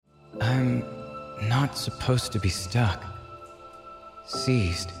I'm not supposed to be stuck,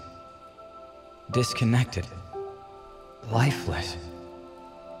 seized, disconnected, lifeless.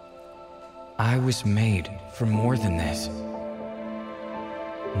 I was made for more than this.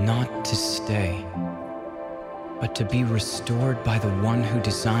 Not to stay, but to be restored by the one who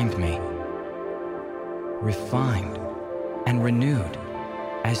designed me, refined and renewed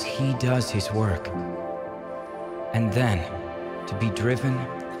as he does his work, and then to be driven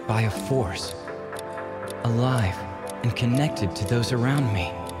by a force, alive and connected to those around me,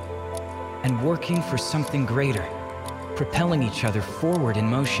 and working for something greater, propelling each other forward in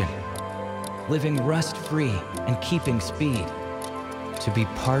motion, living rust-free and keeping speed, to be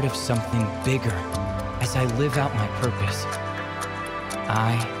part of something bigger as I live out my purpose.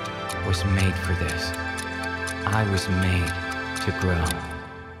 I was made for this. I was made to grow.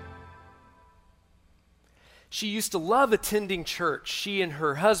 She used to love attending church. She and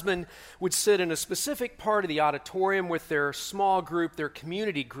her husband would sit in a specific part of the auditorium with their small group, their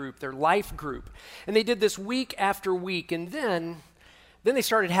community group, their life group. And they did this week after week. And then they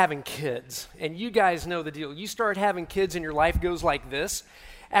started having kids. And you guys know the deal. You start having kids and your life goes like this.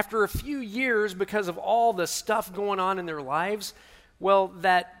 After a few years, because of all the stuff going on in their lives, well,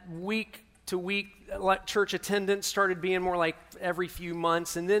 that week-to-week church attendance started being more like every few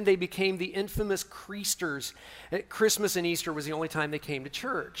months, and then they became the infamous creasters. Christmas and Easter was the only time they came to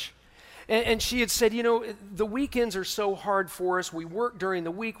church. And she had said, the weekends are so hard for us. We work during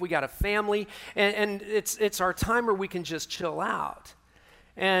the week. We got a family, and it's our time where we can just chill out.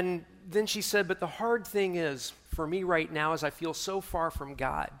 And then she said, but the hard thing is, for me right now, is I feel so far from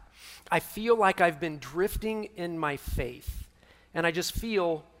God. I feel like I've been drifting in my faith, and I just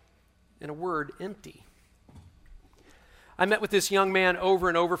feel, in a word, empty. I met with this young man over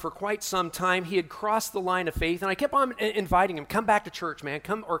and over for quite some time. He had crossed the line of faith, and I kept on inviting him, come back to church, man,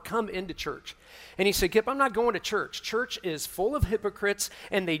 come into church. And he said, Kip, I'm not going to church. Church is full of hypocrites,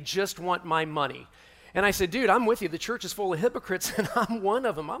 and they just want my money. And I said, dude, I'm with you. The church is full of hypocrites, and I'm one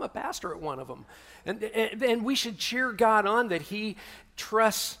of them. I'm a pastor at one of them. And we should cheer God on that he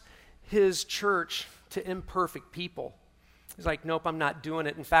trusts his church to imperfect people. He's like, nope, I'm not doing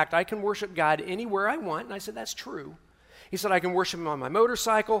it. In fact, I can worship God anywhere I want. And I said, that's true. He said, I can worship him on my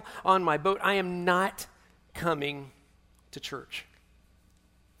motorcycle, on my boat. I am not coming to church.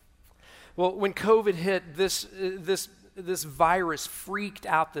 Well, when COVID hit, this virus freaked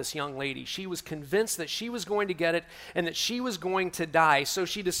out this young lady. She was convinced that she was going to get it and that she was going to die, so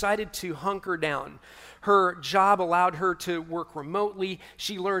she decided to hunker down. Her job allowed her to work remotely.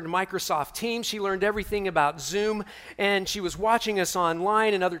 She learned Microsoft Teams. She learned everything about Zoom, and she was watching us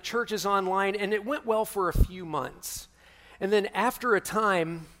online and other churches online, and it went well for a few months. And then after a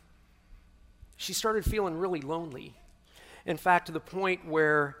time, she started feeling really lonely. In fact, to the point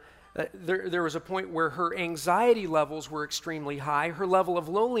where there was a point where her anxiety levels were extremely high, her level of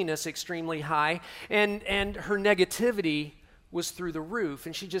loneliness extremely high, and her negativity was through the roof.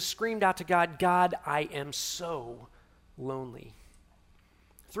 And she just screamed out to God, God, I am so lonely.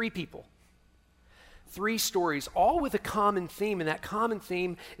 3 people, 3 stories, all with a common theme, and that common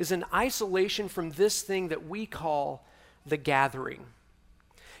theme is an isolation from this thing that we call the gathering.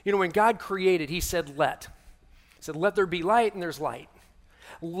 When God created, he said, let. He said, let there be light, and there's light.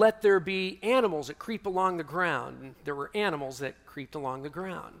 Let there be animals that creep along the ground. And there were animals that creeped along the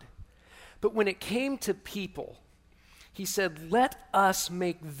ground. But when it came to people, he said, let us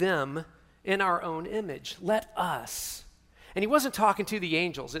make them in our own image. Let us. And he wasn't talking to the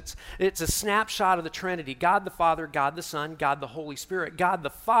angels. It's a snapshot of the Trinity. God the Father, God the Son, God the Holy Spirit. God the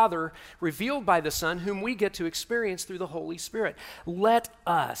Father revealed by the Son, whom we get to experience through the Holy Spirit. Let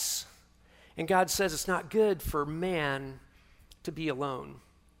us. And God says it's not good for man to be alone.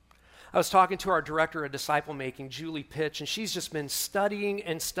 I was talking to our director of disciple making, Julie Pitch, and she's just been studying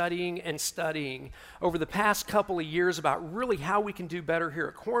and studying and studying over the past couple of years about really how we can do better here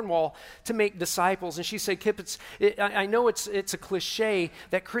at Cornwall to make disciples. And she said, Kip, I know it's a cliche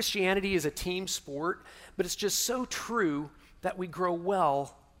that Christianity is a team sport, but it's just so true that we grow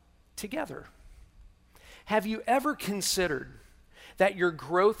well together. Have you ever considered that your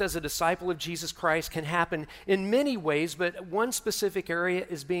growth as a disciple of Jesus Christ can happen in many ways, but one specific area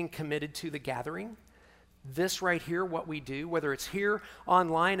is being committed to the gathering? This right here, what we do, whether it's here,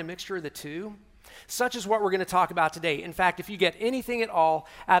 online, a mixture of the two. Such is what we're going to talk about today. In fact, if you get anything at all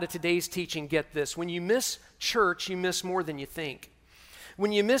out of today's teaching, get this. When you miss church, you miss more than you think.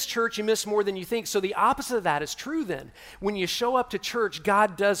 When you miss church, you miss more than you think. So the opposite of that is true then. When you show up to church,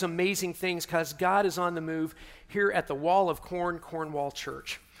 God does amazing things because God is on the move here at the Wall of Corn, Cornwall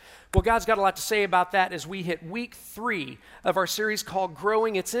Church. Well, God's got a lot to say about that as we hit week 3 of our series called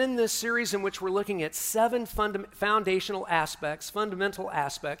Growing. It's in this series in which we're looking at 7 fundamental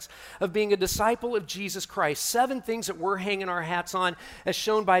aspects of being a disciple of Jesus Christ. 7 things that we're hanging our hats on, as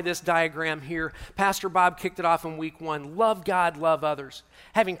shown by this diagram here. Pastor Bob kicked it off in week 1. Love God, love others.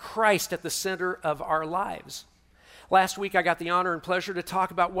 Having Christ at the center of our lives. Last week, I got the honor and pleasure to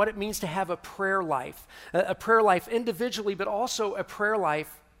talk about what it means to have a prayer life individually, but also a prayer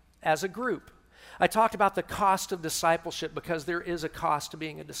life as a group. I talked about the cost of discipleship because there is a cost to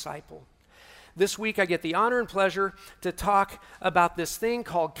being a disciple. This week, I get the honor and pleasure to talk about this thing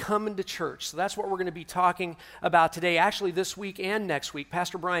called coming to church. So that's what we're going to be talking about today. Actually, this week and next week.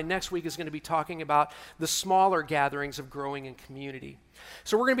 Pastor Brian next week is going to be talking about the smaller gatherings of growing in community.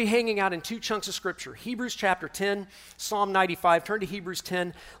 So we're going to be hanging out in 2 chunks of Scripture, Hebrews chapter 10, Psalm 95. Turn to Hebrews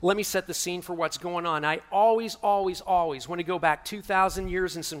 10. Let me set the scene for what's going on. I always want to go back 2,000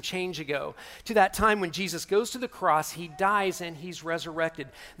 years and some change ago to that time when Jesus goes to the cross, he dies, and he's resurrected.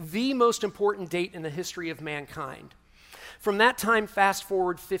 The most important date in the history of mankind. From that time, fast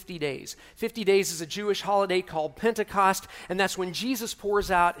forward 50 days. 50 days is a Jewish holiday called Pentecost, and that's when Jesus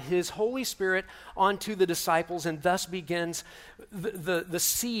pours out his Holy Spirit onto the disciples and thus begins the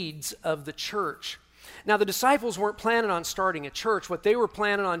seeds of the church. Now, the disciples weren't planning on starting a church. What they were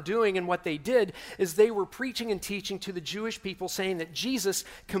planning on doing and what they did is they were preaching and teaching to the Jewish people, saying that Jesus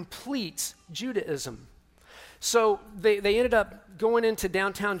completes Judaism. So they ended up going into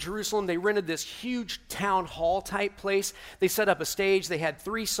downtown Jerusalem. They rented this huge town hall type place. They set up a stage. They had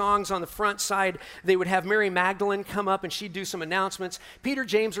 3 songs on the front side. They would have Mary Magdalene come up and she'd do some announcements. Peter,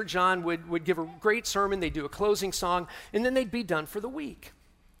 James, or John would give a great sermon. They'd do a closing song, and then they'd be done for the week.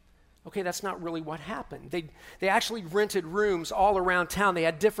 Okay, that's not really what happened. They actually rented rooms all around town. They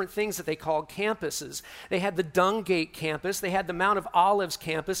had different things that they called campuses. They had the Dung Gate campus. They had the Mount of Olives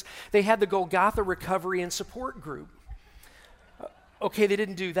campus. They had the Golgotha Recovery and Support Group. Okay, they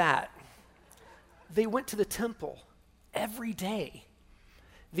didn't do that. They went to the temple every day.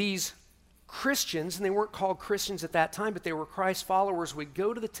 These Christians, and they weren't called Christians at that time, but they were Christ followers, would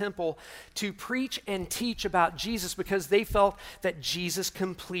go to the temple to preach and teach about Jesus because they felt that Jesus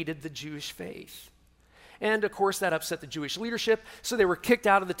completed the Jewish faith. And of course, that upset the Jewish leadership, so they were kicked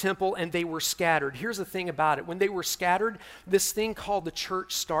out of the temple and they were scattered. Here's the thing about it. When they were scattered, this thing called the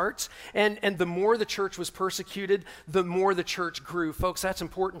church starts, and the more the church was persecuted, the more the church grew. Folks, that's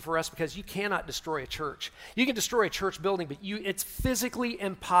important for us because you cannot destroy a church. You can destroy a church building, but it's physically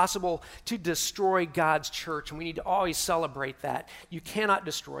impossible to destroy God's church, and we need to always celebrate that. You cannot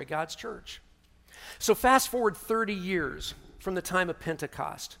destroy God's church. So fast forward 30 years from the time of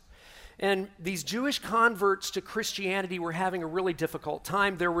Pentecost. And these Jewish converts to Christianity were having a really difficult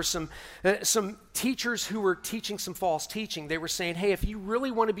time. There were some teachers who were teaching some false teaching. They were saying, hey, if you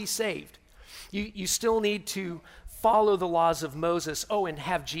really want to be saved, you still need to follow the laws of Moses. Oh, and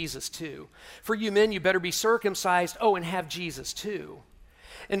have Jesus too. For you men, you better be circumcised. Oh, and have Jesus too.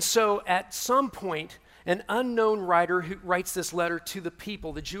 And so at some point, an unknown writer who writes this letter to the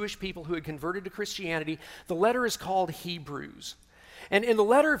people, the Jewish people who had converted to Christianity, the letter is called Hebrews. And in the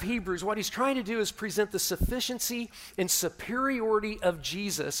letter of Hebrews, what he's trying to do is present the sufficiency and superiority of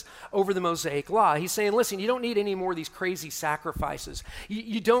Jesus over the Mosaic law. He's saying, listen, you don't need any more of these crazy sacrifices.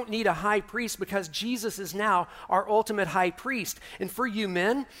 You don't need a high priest because Jesus is now our ultimate high priest. And for you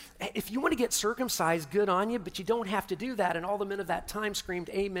men, if you want to get circumcised, good on you, but you don't have to do that. And all the men of that time screamed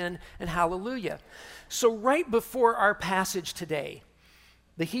amen and hallelujah. So right before our passage today,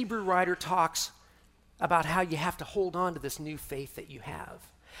 the Hebrew writer talks about how you have to hold on to this new faith that you have,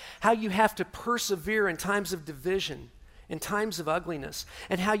 how you have to persevere in times of division, in times of ugliness,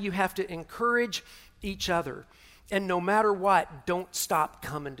 and how you have to encourage each other. And no matter what, don't stop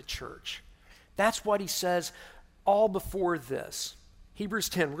coming to church. That's what he says all before this. Hebrews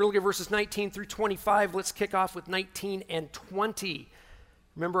 10, we're going to look at verses 19 through 25. Let's kick off with 19 and 20.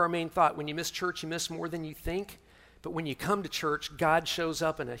 Remember our main thought, when you miss church, you miss more than you think. But when you come to church, God shows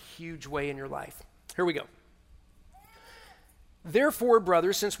up in a huge way in your life. Here we go. Therefore,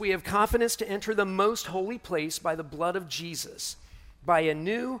 brothers, since we have confidence to enter the most holy place by the blood of Jesus, by a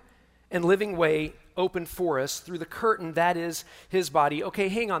new and living way opened for us through the curtain that is his body. Okay,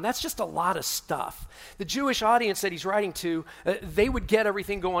 hang on. That's just a lot of stuff. The Jewish audience that he's writing to, they would get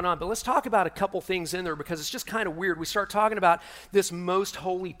everything going on. But let's talk about a couple things in there because it's just kind of weird. We start talking about this most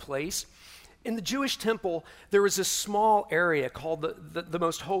holy place. In the Jewish temple, there was this small area called the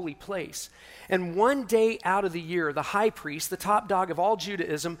most holy place. And one day out of the year, the high priest, the top dog of all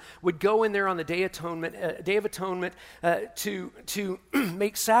Judaism, would go in there on the Day of Atonement to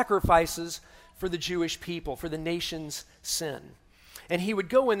make sacrifices for the Jewish people, for the nation's sin. And he would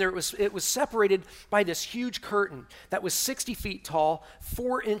go in there. It was separated by this huge curtain that was 60 feet tall,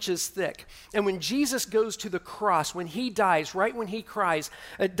 4 inches thick. And when Jesus goes to the cross, when he dies, right when he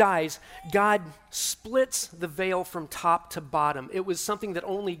dies, God splits the veil from top to bottom. It was something that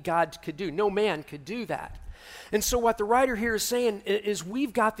only God could do. No man could do that. And so what the writer here is saying is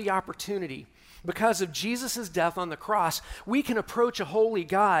we've got the opportunity, because of Jesus' death on the cross, we can approach a holy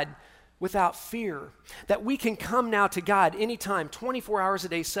God without fear, that we can come now to God anytime, 24 hours a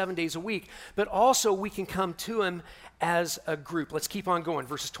day, 7 days a week, but also we can come to him as a group. Let's keep on going,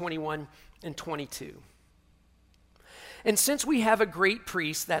 verses 21 and 22. And since we have a great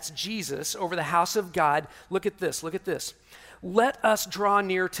priest, that's Jesus, over the house of God, look at this. Let us draw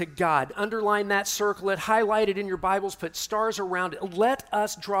near to God. Underline that, circle it, highlight it in your Bibles, put stars around it. Let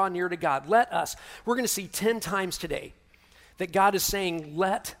us draw near to God. Let us. We're going to see 10 times today that God is saying,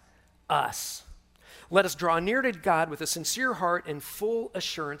 let us. Let us draw near to God with a sincere heart and full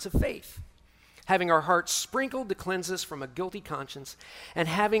assurance of faith, having our hearts sprinkled to cleanse us from a guilty conscience, and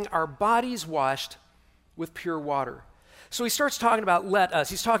having our bodies washed with pure water. So he starts talking about let us.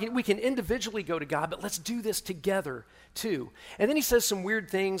 He's talking, we can individually go to God, but let's do this together too. And then he says some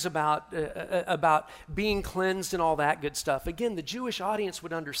weird things about being cleansed and all that good stuff. Again, the Jewish audience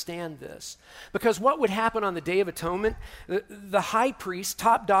would understand this, because what would happen on the Day of Atonement, the high priest,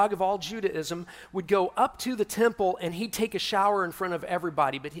 top dog of all Judaism, would go up to the temple and he'd take a shower in front of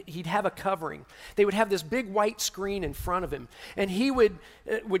everybody, but he'd have a covering. They would have this big white screen in front of him, and he would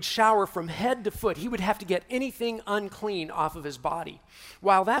shower from head to foot. He would have to get anything unclean off of his body.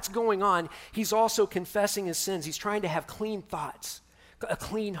 While that's going on, he's also confessing his sins. He's trying to have clean thoughts, a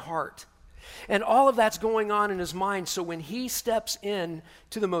clean heart. And all of that's going on in his mind. So when he steps in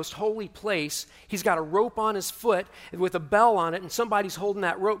to the most holy place, he's got a rope on his foot with a bell on it, and somebody's holding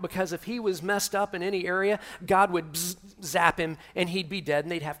that rope, because if he was messed up in any area, God would zap him and he'd be dead,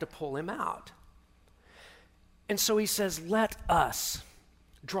 and they'd have to pull him out. And so he says, let us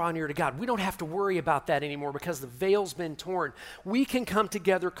draw near to God. We don't have to worry about that anymore because the veil's been torn. We can come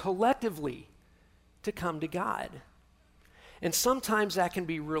together collectively to come to God. And sometimes that can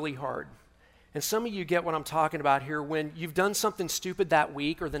be really hard. And some of you get what I'm talking about here when you've done something stupid that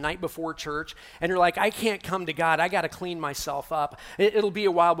week or the night before church, and you're like, I can't come to God. I got to clean myself up. It'll be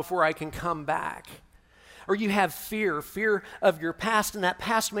a while before I can come back. Or you have fear of your past, and that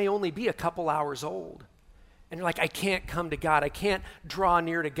past may only be a couple hours old. And you're like, I can't come to God. I can't draw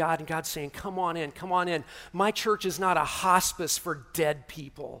near to God. And God's saying, come on in, come on in. My church is not a hospice for dead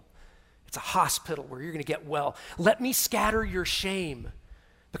people. It's a hospital where you're going to get well. Let me scatter your shame,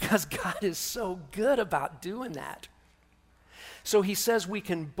 because God is so good about doing that. So he says we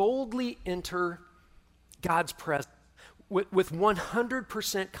can boldly enter God's presence. With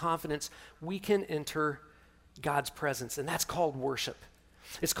 100% confidence, we can enter God's presence. And that's called worship.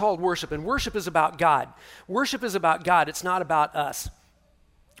 It's called worship, and worship is about God. Worship is about God. It's not about us.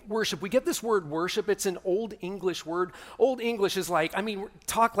 Worship, we get this word worship. It's an Old English word. Old English is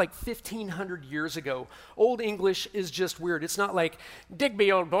talk like 1,500 years ago. Old English is just weird. It's not like,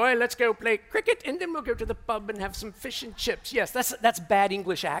 Digby, old boy, let's go play cricket, and then we'll go to the pub and have some fish and chips. Yes, that's bad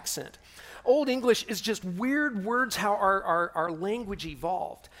English accent. Old English is just weird words, how our language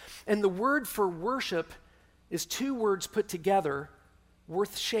evolved. And the word for worship is 2 words put together,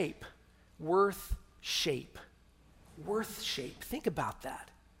 worth shape. Think about that.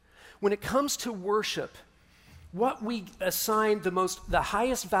 When it comes to worship, what we assign the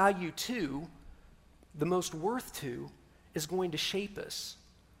highest value to, the most worth to, is going to shape us.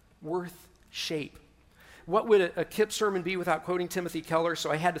 Worth, shape. What would a Kip sermon be without quoting Timothy Keller?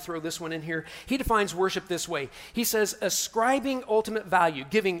 So I had to throw this one in here. He defines worship this way. He says, ascribing ultimate value,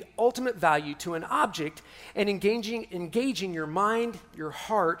 giving ultimate value to an object, and engaging your mind, your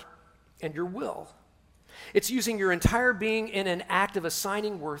heart, and your will. It's using your entire being in an act of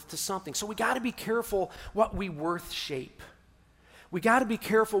assigning worth to something. So we got to be careful what we worth shape. We got to be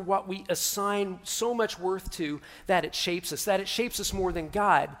careful what we assign so much worth to that it shapes us more than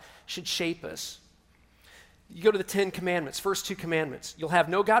God should shape us. You go to the 10 commandments, first 2 commandments. You'll have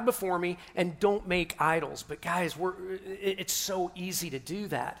no God before me, and don't make idols. But guys, it's so easy to do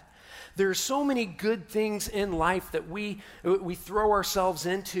that. There's so many good things in life that we throw ourselves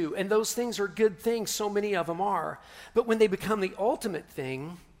into, and those things are good things, so many of them are. But when they become the ultimate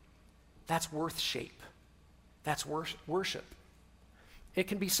thing, that's worth shape. That's worship. It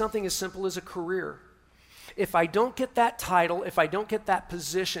can be something as simple as a career. If I don't get that title, if I don't get that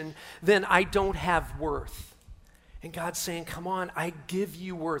position, then I don't have worth. And God's saying, come on, I give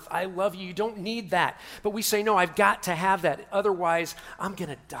you worth. I love you. You don't need that. But we say, no, I've got to have that. Otherwise, I'm going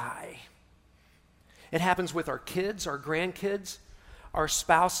to die. It happens with our kids, our grandkids. our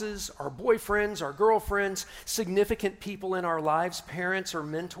spouses, our boyfriends, our girlfriends, significant people in our lives, parents or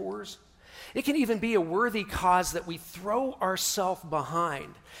mentors. It can even be a worthy cause that we throw ourselves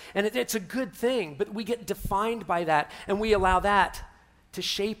behind. And it's a good thing, but we get defined by that, and we allow that to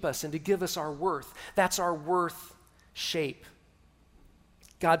shape us and to give us our worth. That's our worth shape.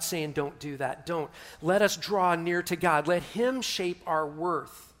 God's saying, don't do that. Don't. Let us draw near to God. Let Him shape our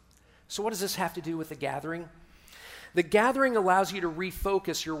worth. So what does this have to do with the gathering? The gathering allows you to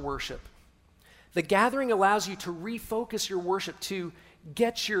refocus your worship. The gathering allows you to refocus your worship, to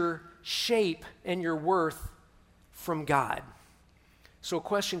get your shape and your worth from God. So a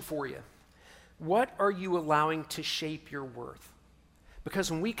question for you. What are you allowing to shape your worth?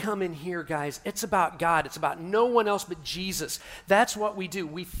 Because when we come in here, guys, it's about God. It's about no one else but Jesus. That's what we do.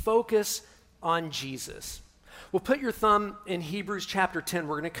 We focus on Jesus. Well, put your thumb in Hebrews chapter 10.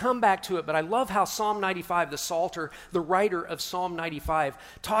 We're going to come back to it, but I love how Psalm 95, the Psalter, the writer of Psalm 95,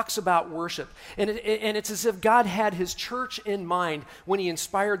 talks about worship. And it's as if God had His church in mind when He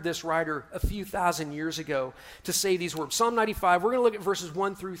inspired this writer a few thousand years ago to say these words. Psalm 95, we're going to look at verses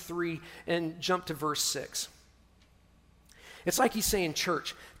 1 through 3 and jump to verse 6. It's like He's saying,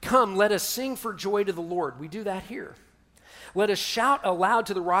 church, come, let us sing for joy to the Lord. We do that here. Let us shout aloud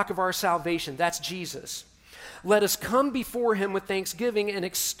to the rock of our salvation. That's Jesus. Let us come before Him with thanksgiving and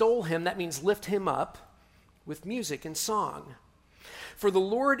extol Him, that means lift Him up, with music and song. For the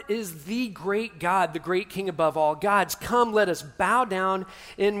Lord is the great God, the great King above all gods. Come, let us bow down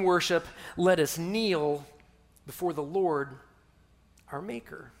in worship. Let us kneel before the Lord, our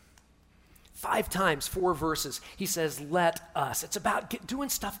Maker. 5 times, 4 verses, He says, let us. It's about doing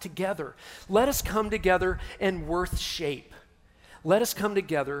stuff together. Let us come together and worth shape. Let us come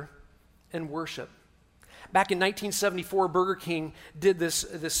together and worship. Back in 1974, Burger King did this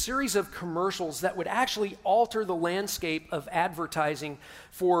series of commercials that would actually alter the landscape of advertising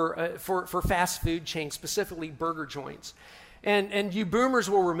for fast food chains, specifically burger joints. And you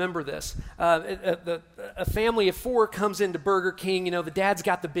boomers will remember this. A family of 4 comes into Burger King. You know, the dad's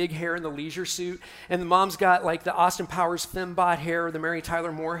got the big hair and the leisure suit, and the mom's got like the Austin Powers fembot hair or the Mary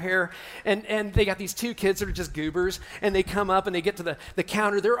Tyler Moore hair. And they got these 2 kids that are just goobers, and they come up and they get to the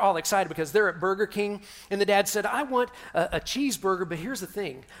counter. They're all excited because they're at Burger King, and the dad said, I want a cheeseburger, but here's the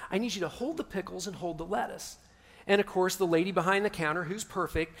thing. I need you to hold the pickles and hold the lettuce. And of course, the lady behind the counter, who's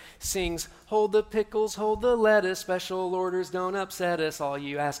perfect, sings, hold the pickles, hold the lettuce, special orders don't upset us. All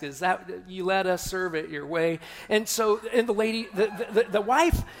you ask is that you let us serve it your way. And so, and the lady, the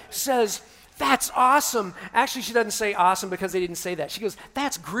wife says, that's awesome. Actually, she doesn't say awesome because they didn't say that. She goes,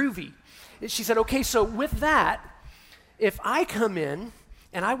 that's groovy. And she said, okay, so with that, if I come in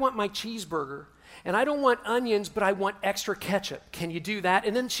and I want my cheeseburger, and I don't want onions, but I want extra ketchup. Can you do that?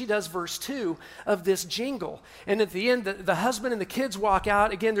 And then she does verse 2 of this jingle. And at the end, the husband and the kids walk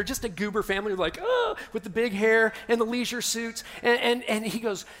out. Again, they're just a goober family, like, oh, with the big hair and the leisure suits. And he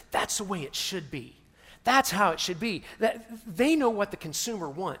goes, that's the way it should be. That's how it should be. That they know what the consumer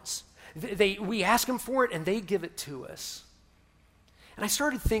wants. We ask them for it, and they give it to us. And I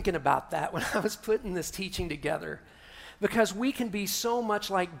started thinking about that when I was putting this teaching together. Because we can be so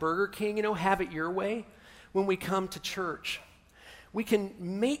much like Burger King, you know, have it your way when we come to church. We can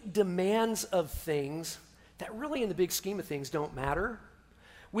make demands of things that really in the big scheme of things don't matter.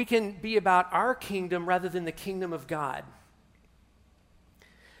 We can be about our kingdom rather than the kingdom of God.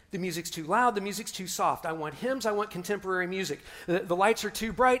 The music's too loud, the music's too soft. I want hymns, I want contemporary music. The lights are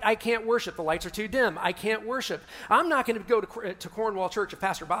too bright, I can't worship. The lights are too dim, I can't worship. I'm not going to go to Cornwall Church if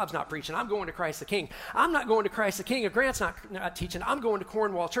Pastor Bob's not preaching. I'm going to Christ the King. I'm not going to Christ the King if Grant's not teaching. I'm going to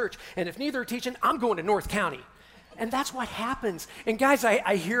Cornwall Church. And if neither are teaching, I'm going to North County. And that's what happens. And guys,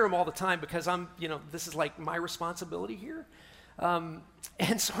 I hear them all the time because this is like my responsibility here. And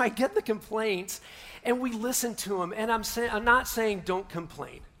so I get the complaints, and we listen to them. And I'm not saying don't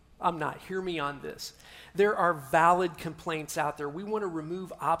complain. I'm not. Hear me on this. There are valid complaints out there. We want to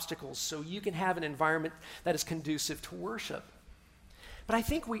remove obstacles so you can have an environment that is conducive to worship. But I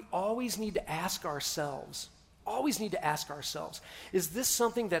think we always need to ask ourselves, is this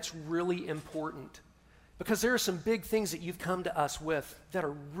something that's really important? Because there are some big things that you've come to us with that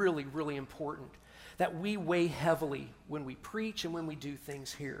are really, really important, that we weigh heavily when we preach and when we do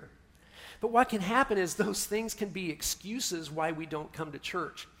things here. But what can happen is those things can be excuses why we don't come to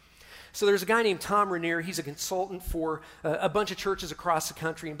church. So there's a guy named Tom Rainier. He's a consultant for a bunch of churches across the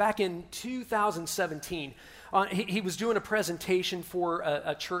country. And back in 2017, he was doing a presentation for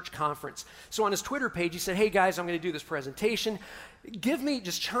a church conference. So on his Twitter page, he said, hey guys, I'm going to do this presentation.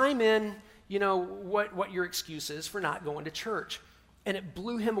 Just chime in, what your excuse is for not going to church. And it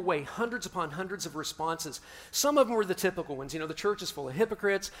blew him away, hundreds upon hundreds of responses. Some of them were the typical ones. The church is full of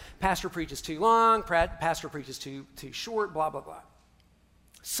hypocrites. Pastor preaches too long. Pastor preaches too short, blah, blah, blah.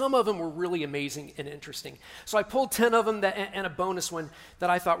 Some of them were really amazing and interesting. So I pulled 10 of them and a bonus one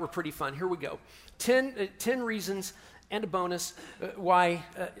that I thought were pretty fun. Here we go. 10 reasons and a bonus why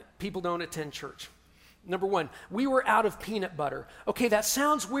people don't attend church. Number 1, we were out of peanut butter. Okay, that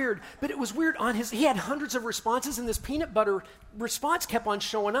sounds weird, but it was weird he had hundreds of responses, and this peanut butter response kept on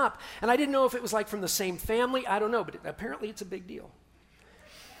showing up. And I didn't know if it was like from the same family. I don't know, but apparently it's a big deal.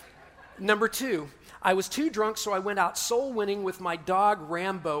 Number 2, I was too drunk, so I went out soul winning with my dog,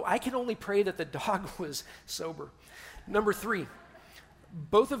 Rambo. I can only pray that the dog was sober. Number 3,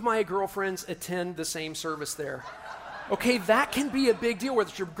 both of my girlfriends attend the same service there. Okay, that can be a big deal, whether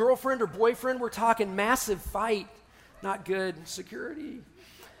it's your girlfriend or boyfriend. We're talking massive fight, not good security.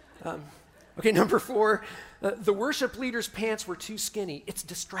 Okay, number 4, the worship leader's pants were too skinny. It's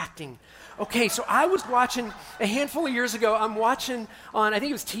distracting. Okay, so I was watching, a handful of years ago, I'm watching on, I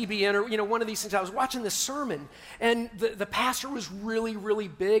think it was TBN or, one of these things. I was watching this sermon, and the pastor was really, really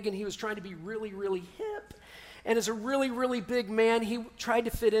big, and he was trying to be really, really hip. And as a really, really big man, he tried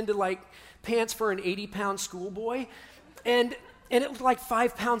to fit into, like, pants for an 80-pound schoolboy. And it looked like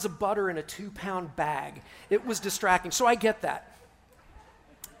 5 pounds of butter in a 2-pound bag. It was distracting, so I get that.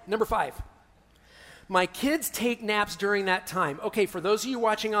 Number 5, my kids take naps during that time. Okay, for those of you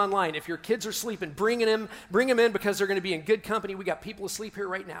watching online, if your kids are sleeping, bring them in because they're going to be in good company. We got people asleep here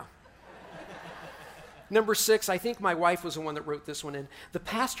right now. Number 6, I think my wife was the one that wrote this one in. The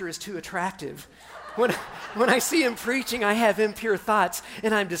pastor is too attractive. When I see him preaching, I have impure thoughts,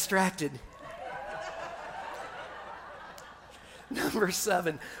 and I'm distracted. Number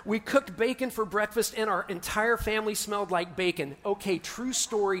 7, we cooked bacon for breakfast and our entire family smelled like bacon. Okay, true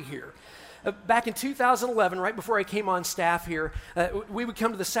story here. Back in 2011, right before I came on staff here, we would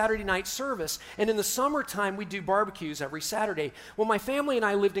come to the Saturday night service, and in the summertime, we'd do barbecues every Saturday. Well, my family and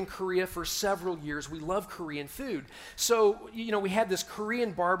I lived in Korea for several years. We love Korean food. So, we had this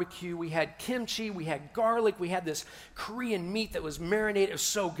Korean barbecue. We had kimchi. We had garlic. We had this Korean meat that was marinated. It was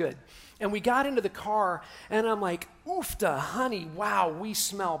so good. And we got into the car, and I'm like, oofta, honey, wow, we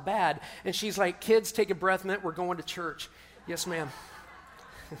smell bad. And she's like, kids, take a breath mint. We're going to church. Yes, ma'am.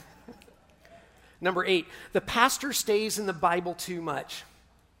 Number 8, the pastor stays in the Bible too much.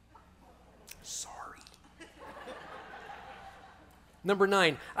 Sorry. Number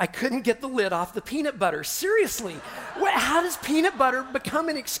 9, I couldn't get the lid off the peanut butter. Seriously, how does peanut butter become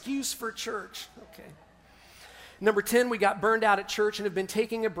an excuse for church? Okay. Number 10, we got burned out at church and have been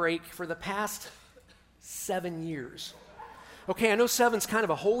taking a break for the past 7 years. Okay, I know 7's kind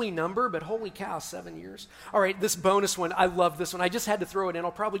of a holy number, but holy cow, 7 years. All right, this bonus one, I love this one. I just had to throw it in.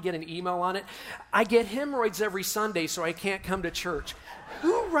 I'll probably get an email on it. I get hemorrhoids every Sunday, so I can't come to church.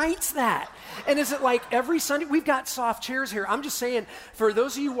 Who writes that? And is it like every Sunday? We've got soft chairs here. I'm just saying, for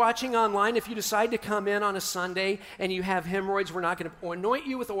those of you watching online, if you decide to come in on a Sunday and you have hemorrhoids, we're not going to anoint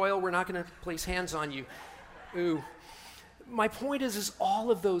you with oil. We're not going to place hands on you. Ooh. My point is all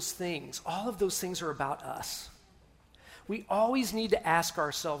of those things are about us. We always need to ask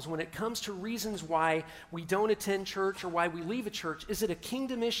ourselves when it comes to reasons why we don't attend church or why we leave a church, is it a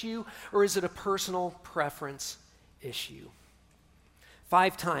kingdom issue or is it a personal preference issue?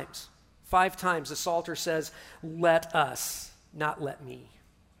 5 times the Psalter says, let us, not let me.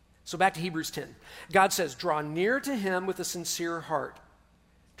 So back to Hebrews 10. God says, draw near to him with a sincere heart.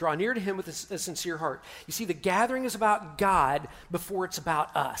 Draw near to him with a sincere heart. You see, the gathering is about God before it's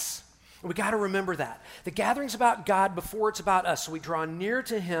about us. And we got to remember that. The gathering's about God before it's about us. So we draw near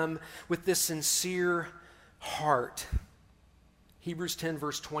to him with this sincere heart. Hebrews 10,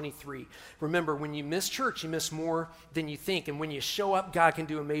 verse 23. Remember, when you miss church, you miss more than you think. And when you show up, God can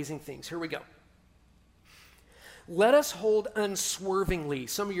do amazing things. Here we go. Let us hold unswervingly.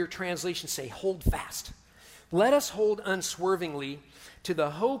 Some of your translations say, hold fast. Let us hold unswervingly to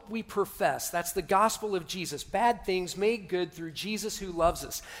the hope we profess. That's the gospel of Jesus. Bad things made good through Jesus who loves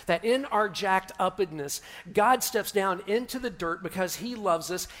us. That in our jacked upness, God steps down into the dirt because he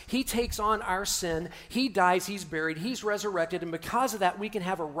loves us. He takes on our sin. He dies. He's buried. He's resurrected. And because of that, we can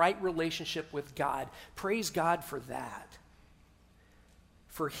have a right relationship with God. Praise God for that.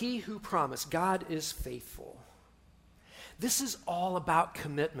 For he who promised, God is faithful. This is all about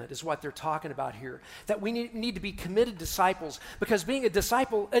commitment, is what they're talking about here. That we need to be committed disciples, because being a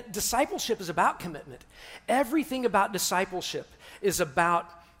discipleship is about commitment. Everything about discipleship is about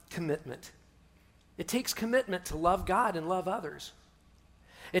commitment. It takes commitment to love God and love others.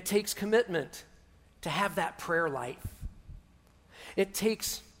 It takes commitment to have that prayer life. It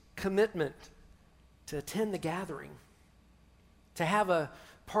takes commitment to attend the gathering. to have a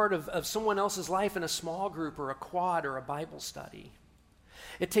part of someone else's life in a small group or a quad or a Bible study.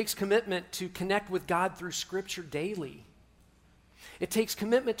 It takes commitment to connect with God through Scripture daily. It takes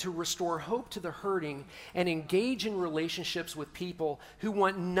commitment to restore hope to the hurting and engage in relationships with people who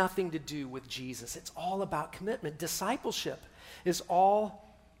want nothing to do with Jesus. It's all about commitment. Discipleship is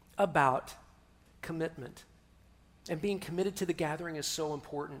all about commitment. And being committed to the gathering is so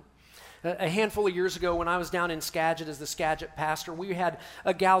important. A handful of years ago, when I was down in Skagit as the Skagit pastor, we had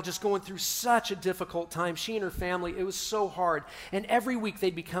a gal just going through such a difficult time. She and her family, it was so hard. And every week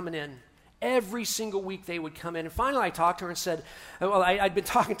they'd be coming in. Every single week they would come in. And finally I talked to her and said, well, I'd been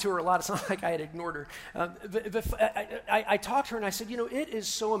talking to her a lot. It's not like I had ignored her. I talked to her and I said, it is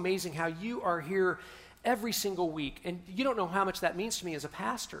so amazing how you are here every single week. And you don't know how much that means to me as a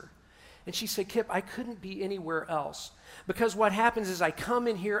pastor. And she said, Kip, I couldn't be anywhere else. Because what happens is I come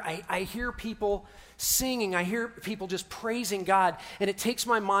in here, I hear people singing, I hear people just praising God, and it takes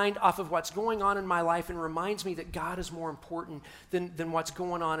my mind off of what's going on in my life and reminds me that God is more important than what's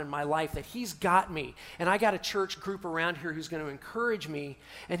going on in my life, that He's got me. And I got a church group around here who's going to encourage me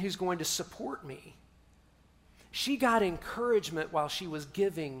and who's going to support me. She got encouragement while she was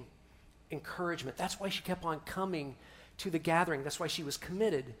giving encouragement. That's why she kept on coming to the gathering. That's why she was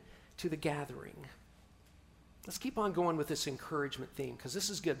committed to the gathering. Let's keep on going with this encouragement theme because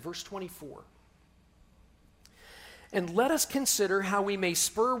this is good. Verse 24. And let us consider how we may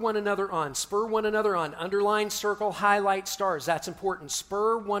spur one another on. Spur one another on. Underline, circle, highlight, stars. That's important.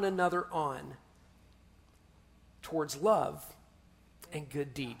 Spur one another on towards love and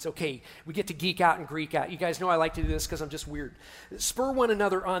good deeds. Okay, we get to geek out and Greek out. You guys know I like to do this because I'm just weird. Spur one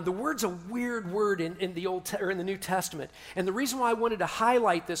another on. The word's a weird word in the New Testament. And the reason why I wanted to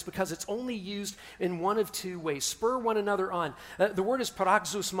highlight this because it's only used in one of two ways. Spur one another on. The word is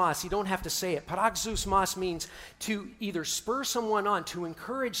paraxusmas. You don't have to say it. Paraxusmas means to either spur someone on, to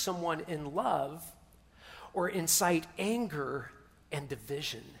encourage someone in love, or incite anger and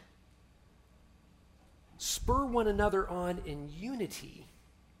division. Spur one another on in unity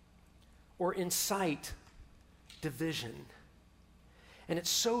or incite division. And it's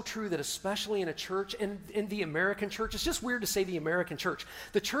so true that especially in a church, and in the American church, it's just weird to say the American church.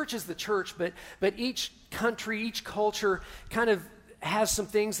 The church is the church, but each country, each culture kind of has some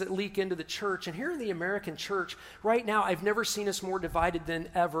things that leak into the church. And here in the American church, right now, I've never seen us more divided than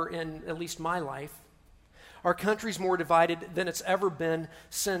ever in at least my life. Our country's more divided than it's ever been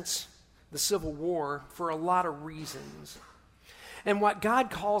since the Civil War for a lot of reasons. And what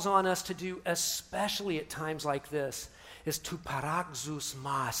God calls on us to do, especially at times like this, is to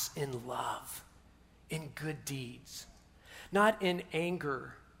paraxusmas in love, in good deeds, not in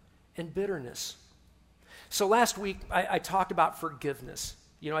anger and bitterness. So last week, I talked about forgiveness.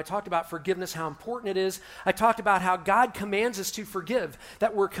 I talked about forgiveness, how important it is. I talked about how God commands us to forgive,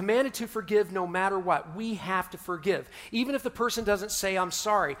 that we're commanded to forgive no matter what. We have to forgive, even if the person doesn't say, I'm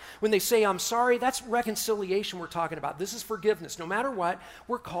sorry. When they say, I'm sorry, that's reconciliation we're talking about. This is forgiveness. No matter what,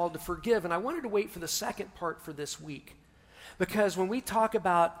 we're called to forgive. And I wanted to wait for the second part for this week, because when we talk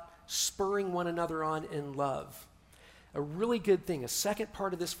about spurring one another on in love, a really good thing, a second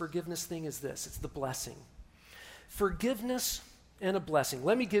part of this forgiveness thing is this. It's the blessing. Forgiveness and a blessing.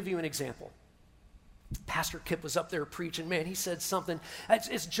 Let me give you an example. Pastor Kip was up there preaching. Man, he said something.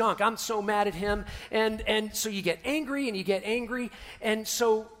 It's junk. I'm so mad at him. And so you get angry and you get angry. And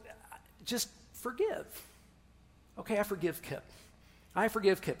so just forgive. Okay, I forgive Kip. I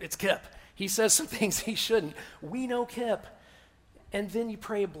forgive Kip. It's Kip. He says some things he shouldn't. We know Kip. And then you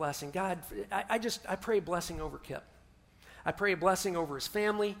pray a blessing. God, I pray a blessing over Kip. I pray a blessing over his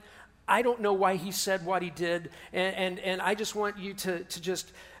family. I don't know why he said what he did, and I just want you to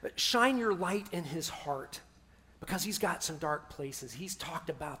just shine your light in his heart because he's got some dark places. He's talked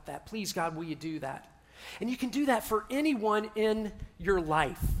about that. Please, God, will you do that? And you can do that for anyone in your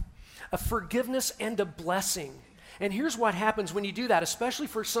life, a forgiveness and a blessing. And here's what happens when you do that, especially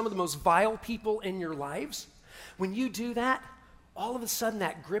for some of the most vile people in your lives. When you do that, all of a sudden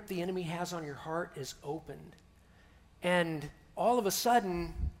that grip the enemy has on your heart is opened. And all of a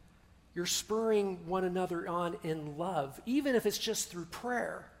sudden, you're spurring one another on in love, even if it's just through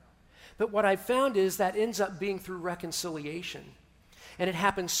prayer. But what I've found is that ends up being through reconciliation. And it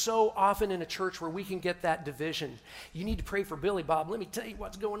happens so often in a church where we can get that division. You need to pray for Billy Bob. Let me tell you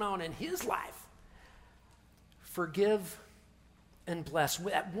what's going on in his life. Forgive and bless.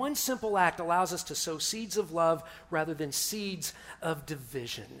 That one simple act allows us to sow seeds of love rather than seeds of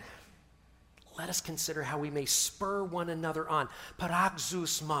division. Let us consider how we may spur one another on.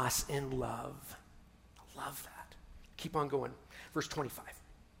 Paraxusmas in love. I love that. Keep on going. Verse 25.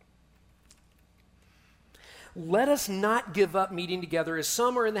 let us not give up meeting together as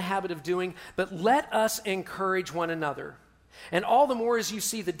some are in the habit of doing, but let us encourage one another. And all the more as you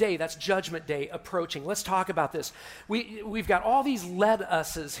see the day, that's Judgment Day, approaching. Let's talk about this. We've got all these let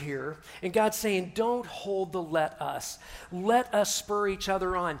us's here, and God's saying, don't hold the let us. Let us spur each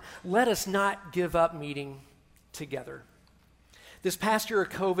other on. Let us not give up meeting together. This past year of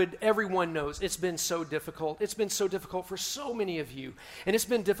COVID, everyone knows it's been so difficult. It's been so difficult for so many of you, and it's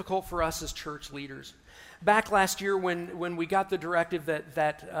been difficult for us as church leaders. Back last year when we got the directive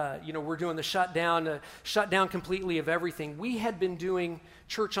that we're doing the shutdown completely of everything, we had been doing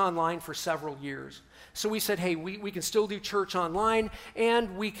church online for several years. So we said, hey, we can still do church online,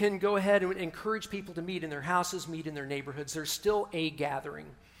 and we can go ahead and encourage people to meet in their houses, meet in their neighborhoods. There's still a gathering.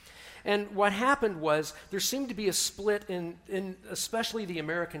 And what happened was there seemed to be a split in especially the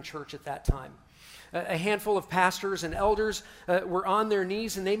American church at that time. A handful of pastors and elders were on their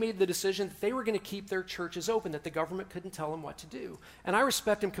knees, and they made the decision that they were going to keep their churches open, that the government couldn't tell them what to do. And I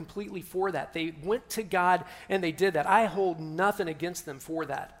respect them completely for that. They went to God, and they did that. I hold nothing against them for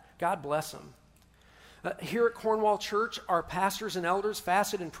that. God bless them. Here at Cornwall Church, our pastors and elders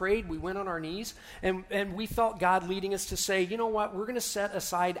fasted and prayed. We went on our knees, and we felt God leading us to say, you know what, we're going to set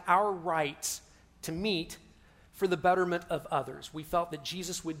aside our rights to meet for the betterment of others. We felt that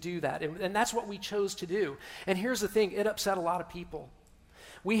Jesus would do that, and that's what we chose to do. And here's the thing, it upset a lot of people.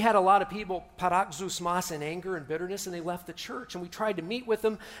 We had a lot of people parakzusmas in anger and bitterness, and they left the church, and we tried to meet with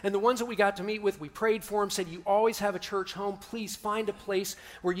them, and the ones that we got to meet with, we prayed for them, said, you always have a church home. Please find a place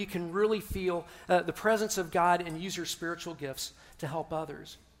where you can really feel the presence of God and use your spiritual gifts to help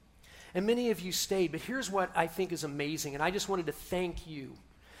others. And many of you stayed, but here's what I think is amazing, and I just wanted to thank you.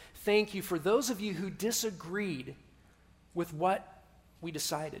 Thank you for those of you who disagreed with what we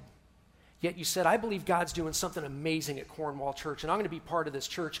decided. Yet you said, I believe God's doing something amazing at Cornwall Church, and I'm going to be part of this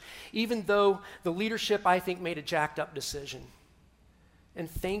church, even though the leadership, I think, made a jacked up decision. And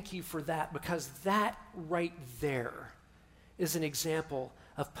thank you for that, because that right there is an example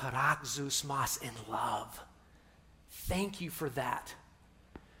of parakzusmas in love. Thank you for that.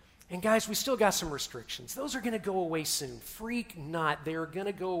 And guys, we still got some restrictions. Those are going to go away soon. Freak not. They are going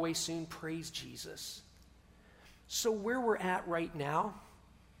to go away soon. Praise Jesus. So where we're at right now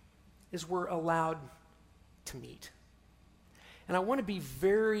is we're allowed to meet. And I want to be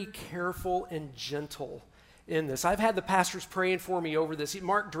very careful and gentle in this. I've had the pastors praying for me over this.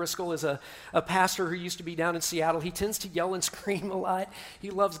 Mark Driscoll is a pastor who used to be down in Seattle. He tends to yell and scream a lot.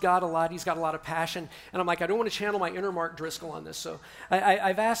 He loves God a lot. He's got a lot of passion. And I'm like, I don't want to channel my inner Mark Driscoll on this. So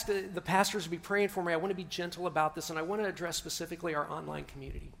I've asked the pastors to be praying for me. I want to be gentle about this, and I want to address specifically our online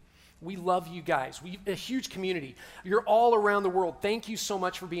community. We love you guys. A huge community. You're all around the world. Thank you so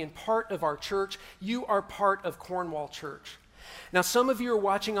much for being part of our church. You are part of Cornwall Church. Now, some of you are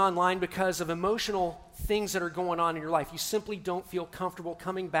watching online because of emotional things that are going on in your life. You simply don't feel comfortable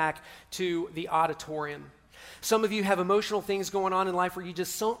coming back to the auditorium. Some of you have emotional things going on in life where you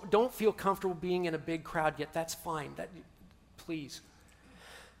just don't feel comfortable being in a big crowd yet. That's fine. Please.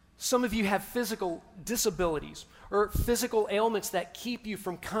 Some of you have physical disabilities or physical ailments that keep you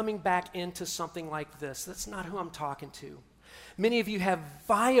from coming back into something like this. That's not who I'm talking to. Many of you have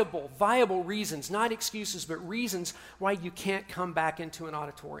viable reasons, not excuses, but reasons why you can't come back into an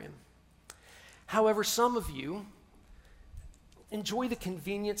auditorium. However, some of you enjoy the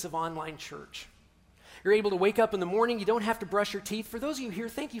convenience of online church. You're able to wake up in the morning. You don't have to brush your teeth. For those of you here,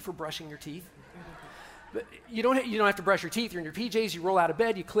 thank you for brushing your teeth. But you don't have to brush your teeth. You're in your PJs. You roll out of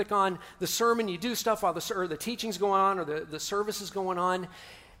bed. You click on the sermon. You do stuff while the teaching's going on or the service is going on.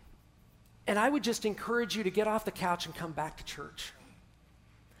 And I would just encourage you to get off the couch and come back to church.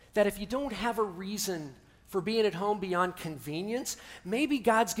 That if you don't have a reason for being at home beyond convenience, maybe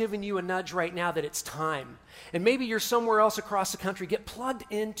God's given you a nudge right now that it's time. And maybe you're somewhere else across the country. Get plugged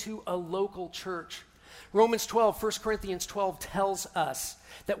into a local church. Romans 12, 1 Corinthians 12 tells us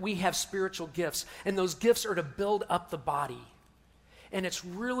that we have spiritual gifts, and those gifts are to build up the body. And it's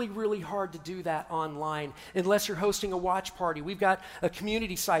really, really hard to do that online unless you're hosting a watch party. We've got a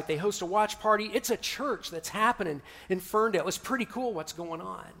community site. They host a watch party. It's a church that's happening in Ferndale. It's pretty cool what's going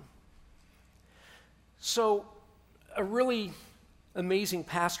on. So a really amazing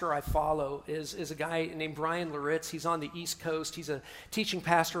pastor I follow is a guy named Brian Loritz. He's on the East Coast. He's a teaching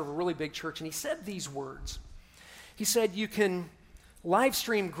pastor of a really big church, and he said these words. He said, you can live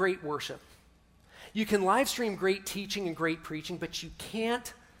stream great worship. You can live stream great teaching and great preaching, but you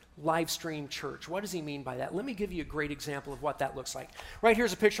can't live stream church. What does he mean by that? Let me give you a great example of what that looks like. Right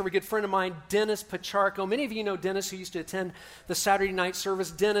here's a picture of a good friend of mine, Dennis Pacharko. Many of you know Dennis, who used to attend the Saturday night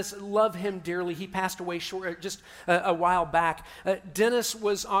service. Dennis, love him dearly. He passed away just a while back. Dennis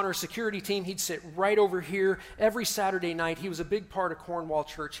was on our security team. He'd sit right over here every Saturday night. He was a big part of Cornwall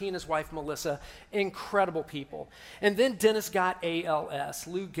Church. He and his wife, Melissa, incredible people. And then Dennis got ALS,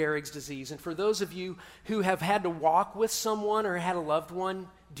 Lou Gehrig's disease. And for those of you who have had to walk with someone or had a loved one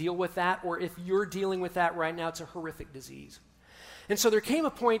deal with that, or if you're dealing with that right now, it's a horrific disease. And so there came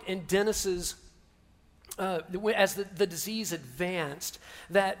a point in Dennis's, as the disease advanced,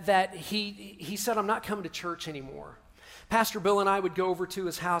 that he said, I'm not coming to church anymore. Pastor Bill and I would go over to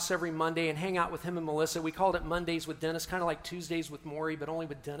his house every Monday and hang out with him and Melissa. We called it Mondays with Dennis, kind of like Tuesdays with Maury, but only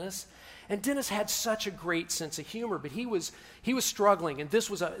with Dennis. And Dennis had such a great sense of humor, but he was struggling, and this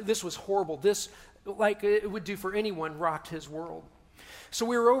was horrible. This, like it would do for anyone, rocked his world. So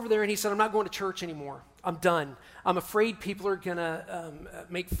we were over there, and he said, I'm not going to church anymore. I'm done. I'm afraid people are going to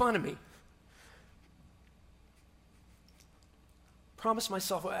make fun of me. Promised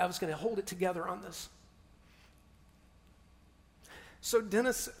myself I was going to hold it together on this. So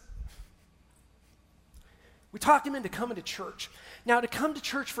Dennis, we talked him into coming to church. Now, to come to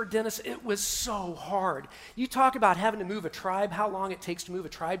church for Dennis, it was so hard. You talk about having to move a tribe, how long it takes to move a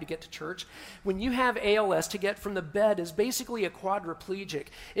tribe to get to church. When you have ALS, to get from the bed is basically a quadriplegic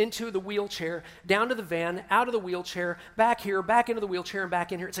into the wheelchair, down to the van, out of the wheelchair, back here, back into the wheelchair, and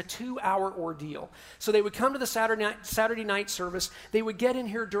back in here. It's a 2-hour ordeal. So they would come to the Saturday night service. They would get in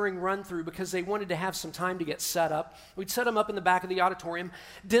here during run-through because they wanted to have some time to get set up. We'd set them up in the back of the auditorium.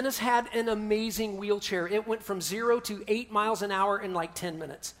 Dennis had an amazing wheelchair. It went from 0 to 8 miles an hour in like 10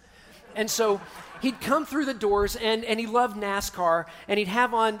 minutes. And so he'd come through the doors, and he loved NASCAR, and he'd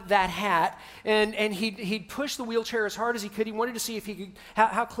have on that hat, and he'd push the wheelchair as hard as he could. He wanted to see if he could,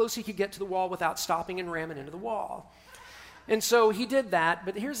 how close he could get to the wall without stopping and ramming into the wall. And so he did that,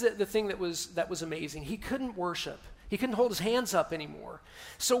 but here's the thing that was amazing. He couldn't worship. He couldn't hold his hands up anymore.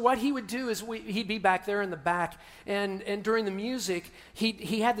 So what he would do is he'd be back there in the back, and during the music,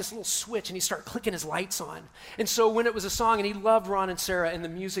 he had this little switch, and he'd start clicking his lights on. And so when it was a song, and he loved Ron and Sarah and the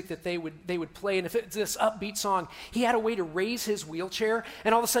music that they would play, and if it's this upbeat song, he had a way to raise his wheelchair,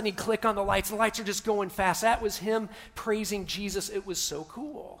 and all of a sudden he'd click on the lights, and the lights are just going fast. That was him praising Jesus. It was so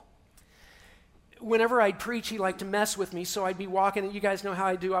cool. Whenever I'd preach, he liked to mess with me, so I'd be walking, and you guys know how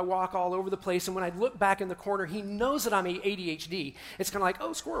I do. I walk all over the place, and when I'd look back in the corner, he knows that I'm ADHD. It's kind of like,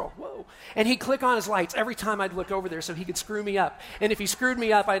 oh, squirrel, whoa. And he'd click on his lights every time I'd look over there so he could screw me up. And if he screwed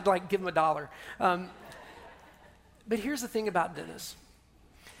me up, I'd give him $1. But here's the thing about Dennis.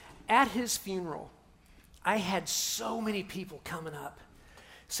 At his funeral, I had so many people coming up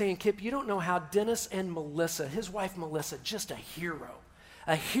saying, Kip, you don't know how Dennis and Melissa, his wife Melissa, just a hero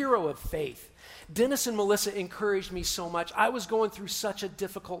of faith. Dennis and Melissa encouraged me so much. I was going through such a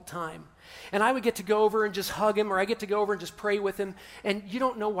difficult time. And I would get to go over and just hug him, or I get to go over and just pray with him. And you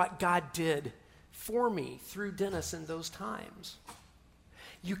don't know what God did for me through Dennis in those times.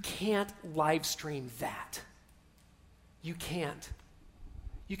 You can't live stream that. You can't.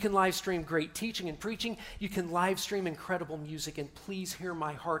 You can live stream great teaching and preaching. You can live stream incredible music. And please hear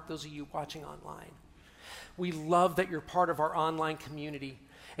my heart, those of you watching online. We love that you're part of our online community.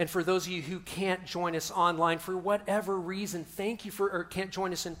 And for those of you who can't join us online for whatever reason, or can't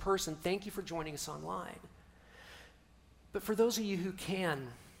join us in person, thank you for joining us online. But for those of you who can,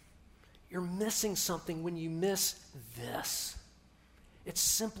 you're missing something when you miss this. It's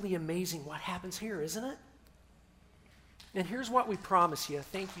simply amazing what happens here, isn't it? And here's what we promise you.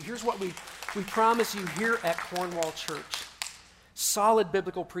 Thank you. Here's what we promise you here at Cornwall Church. Solid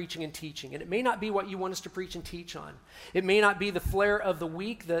biblical preaching and teaching. And it may not be what you want us to preach and teach on. It may not be the flair of the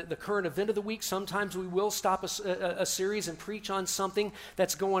week, the current event of the week. Sometimes we will stop a series and preach on something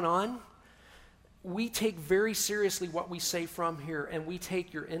that's going on. We take very seriously what we say from here, and we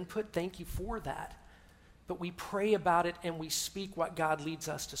take your input. Thank you for that. But we pray about it, and we speak what God leads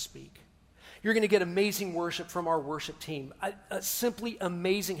us to speak. You're going to get amazing worship from our worship team. Simply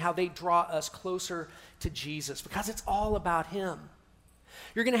amazing how they draw us closer to Jesus, because it's all about him.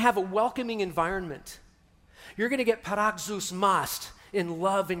 You're going to have a welcoming environment. You're going to get paraxus mast in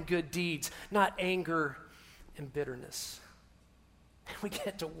love and good deeds, not anger and bitterness. We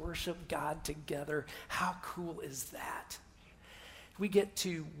get to worship God together. How cool is that? We get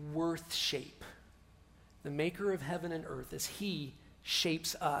to worth shape the maker of heaven and earth as he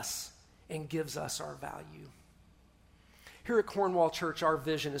shapes us and gives us our value. Here at Cornwall Church, our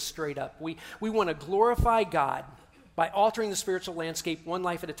vision is straight up. We want to glorify God by altering the spiritual landscape one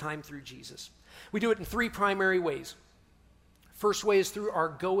life at a time through Jesus. We do it in 3 primary ways. First way is through our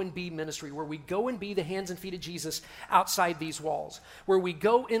Go and Be ministry, where we go and be the hands and feet of Jesus outside these walls, where we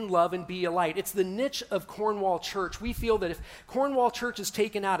go in love and be a light. It's the niche of Cornwall Church. We feel that if Cornwall Church is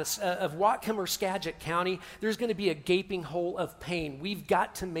taken out of Whatcom or Skagit County, there's going to be a gaping hole of pain. We've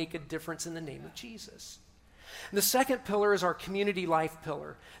got to make a difference in the name of Jesus. And the second pillar is our community life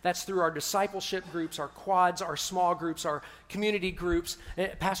pillar. That's through our discipleship groups, our quads, our small groups, our community groups.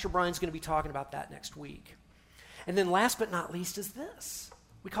 Pastor Brian's going to be talking about that next week. And then last but not least is this.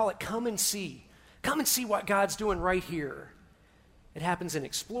 We call it Come and See. Come and see what God's doing right here. It happens in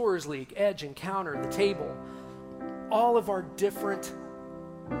Explorers League, Edge, Encounter, The Table. All of our different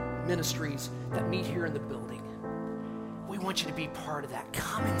ministries that meet here in the building. We want you to be part of that.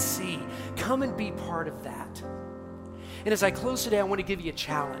 Come and see. Come and be part of that. And as I close today, I want to give you a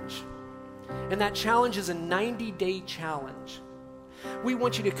challenge. And that challenge is a 90-day challenge. We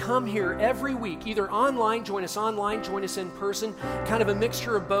want you to come here every week, either online, join us in person, kind of a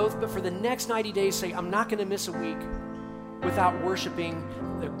mixture of both, but for the next 90 days, say, I'm not going to miss a week without worshiping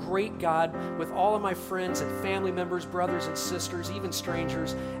the great God with all of my friends and family members, brothers and sisters, even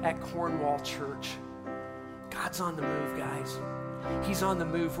strangers at Cornwall Church. God's on the move, guys. He's on the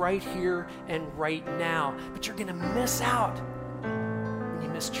move right here and right now, but you're going to miss out when you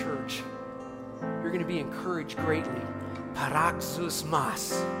miss church. You're going to be encouraged greatly. Paraxus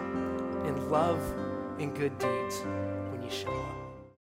mas, in love and good deeds when you show up.